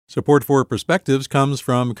Support for Perspectives comes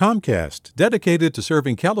from Comcast, dedicated to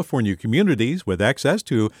serving California communities with access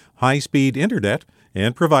to high-speed internet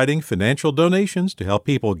and providing financial donations to help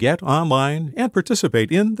people get online and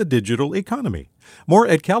participate in the digital economy. More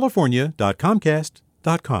at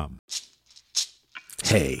california.comcast.com.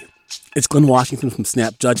 Hey, it's Glenn Washington from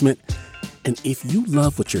Snap Judgment, and if you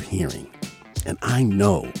love what you're hearing, and I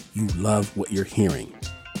know you love what you're hearing,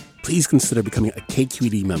 please consider becoming a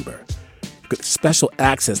KQED member. Get special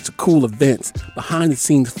access to cool events,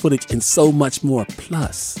 behind-the-scenes footage, and so much more.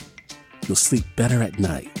 Plus, you'll sleep better at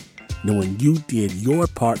night knowing you did your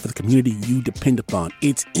part for the community you depend upon.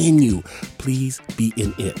 It's in you. Please be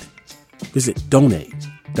in it. Visit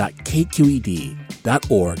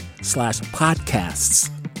donate.kqed.org/podcasts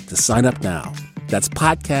to sign up now. That's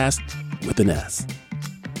podcast with an S.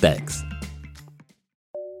 Thanks.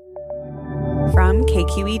 From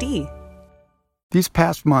KQED. These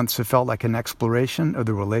past months have felt like an exploration of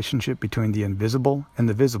the relationship between the invisible and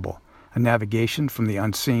the visible, a navigation from the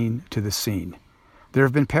unseen to the seen. There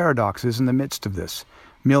have been paradoxes in the midst of this.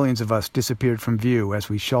 Millions of us disappeared from view as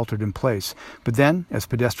we sheltered in place, but then, as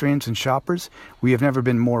pedestrians and shoppers, we have never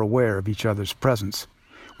been more aware of each other's presence.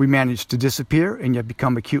 We managed to disappear and yet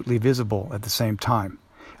become acutely visible at the same time.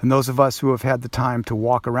 And those of us who have had the time to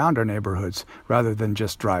walk around our neighborhoods rather than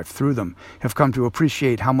just drive through them have come to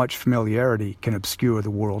appreciate how much familiarity can obscure the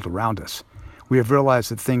world around us. We have realized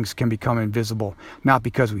that things can become invisible not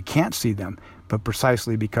because we can't see them, but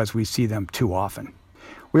precisely because we see them too often.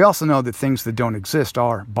 We also know that things that don't exist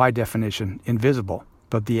are, by definition, invisible,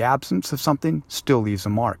 but the absence of something still leaves a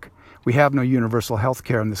mark. We have no universal health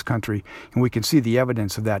care in this country, and we can see the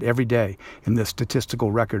evidence of that every day in the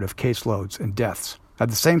statistical record of caseloads and deaths. At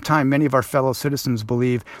the same time, many of our fellow citizens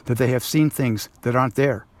believe that they have seen things that aren't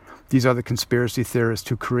there. These are the conspiracy theorists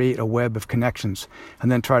who create a web of connections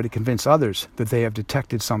and then try to convince others that they have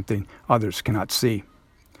detected something others cannot see.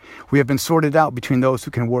 We have been sorted out between those who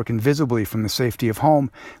can work invisibly from the safety of home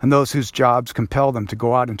and those whose jobs compel them to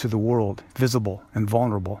go out into the world, visible and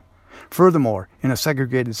vulnerable. Furthermore, in a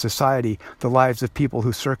segregated society, the lives of people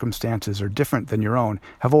whose circumstances are different than your own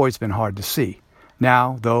have always been hard to see.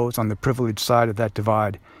 Now, those on the privileged side of that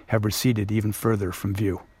divide have receded even further from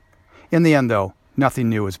view. In the end, though, nothing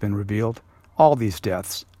new has been revealed. All these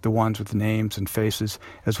deaths, the ones with names and faces,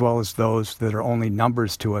 as well as those that are only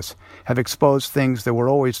numbers to us, have exposed things that were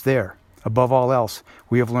always there. Above all else,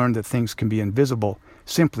 we have learned that things can be invisible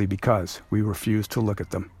simply because we refuse to look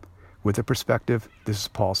at them. With a Perspective, this is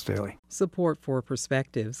Paul Staley. Support for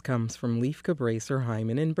Perspectives comes from Leif Cabraser,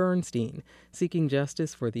 Hyman, and Bernstein, seeking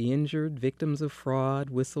justice for the injured, victims of fraud,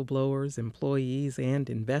 whistleblowers, employees, and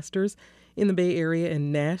investors in the Bay Area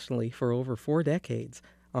and nationally for over 4 decades.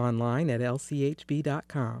 Online at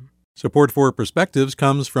lchb.com. Support for Perspectives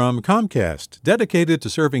comes from Comcast, dedicated to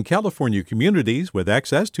serving California communities with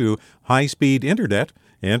access to high-speed internet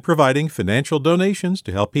and providing financial donations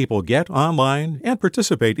to help people get online and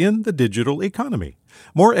participate in the digital economy.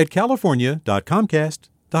 More at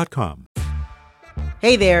california.comcast.com.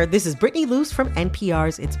 Hey there, this is Brittany Luce from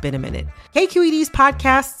NPR's It's Been a Minute. KQED's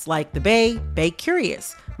podcasts like The Bay, Bay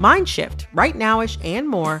Curious, Mind Shift, Right Nowish, and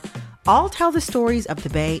more all tell the stories of the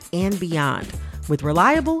Bay and beyond with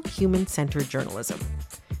reliable, human-centered journalism.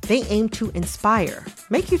 They aim to inspire,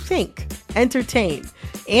 make you think, entertain,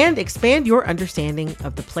 and expand your understanding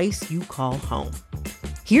of the place you call home.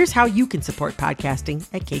 Here's how you can support podcasting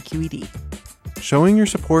at KQED. Showing your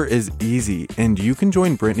support is easy, and you can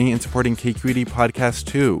join Brittany in supporting KQED Podcast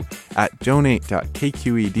too at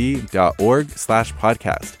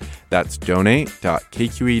donate.kqed.org/podcast. That's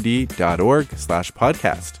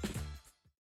donate.kqed.org/podcast.